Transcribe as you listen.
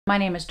My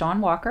name is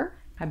Dawn Walker.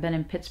 I've been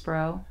in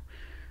Pittsboro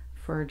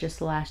for just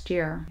the last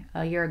year.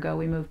 A year ago,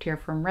 we moved here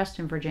from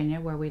Reston,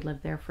 Virginia, where we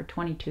lived there for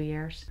 22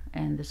 years,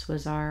 and this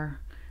was our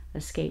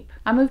escape.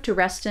 I moved to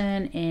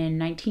Reston in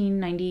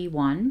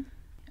 1991.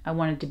 I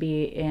wanted to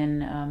be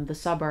in the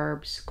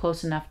suburbs,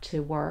 close enough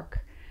to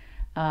work,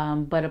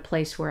 but a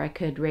place where I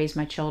could raise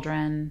my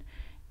children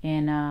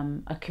in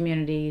a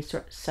community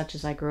such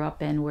as I grew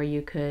up in, where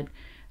you could,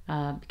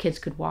 kids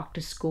could walk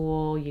to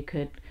school, you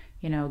could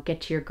get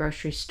to your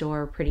grocery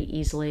store pretty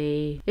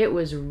easily. It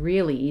was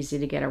really easy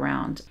to get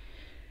around.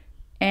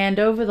 And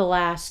over the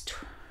last,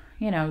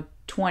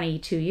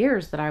 22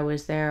 years that I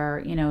was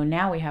there,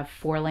 now we have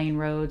 4-lane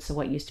roads. So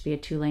what used to be a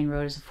 2-lane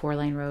road is a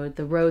 4-lane road.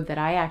 The road that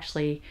I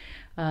actually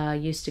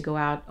used to go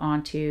out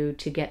onto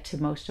to get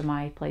to most of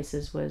my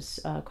places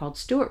was called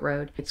Stewart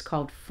Road. It's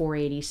called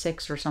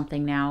 486 or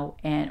something now,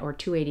 or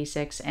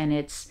 286, and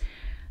it's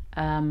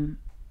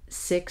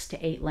 6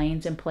 to 8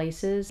 lanes in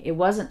places. It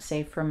wasn't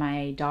safe for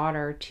my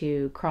daughter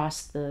to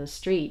cross the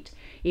street,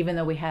 even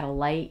though we had a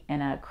light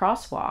and a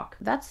crosswalk.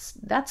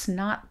 That's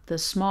not the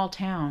small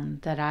town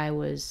that I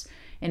was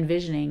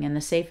envisioning, and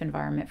the safe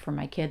environment for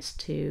my kids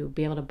to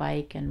be able to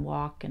bike and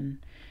walk and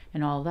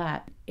all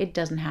that. It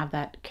doesn't have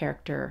that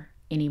character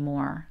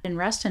anymore. In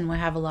Reston, we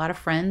have a lot of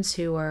friends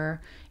who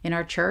are in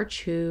our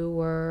church who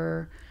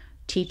were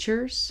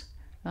teachers,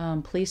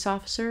 police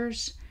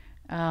officers,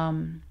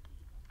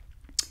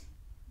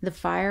 the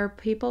fire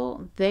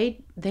people.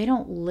 They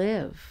don't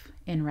live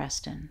in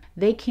Reston.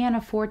 They can't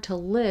afford to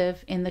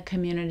live in the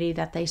community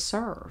that they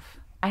serve.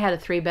 I had a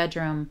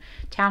 3-bedroom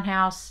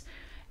townhouse,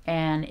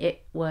 and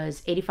it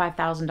was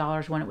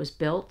 $85,000 when it was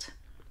built.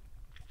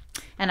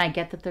 And I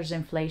get that there's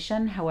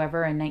inflation.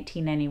 However, in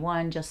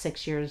 1991, just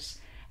 6 years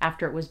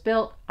after it was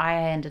built, I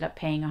ended up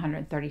paying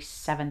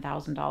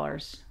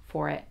 $137,000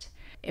 for it.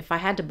 If I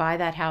had to buy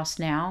that house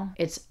now,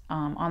 it's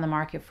on the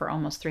market for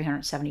almost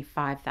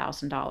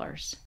 $375,000.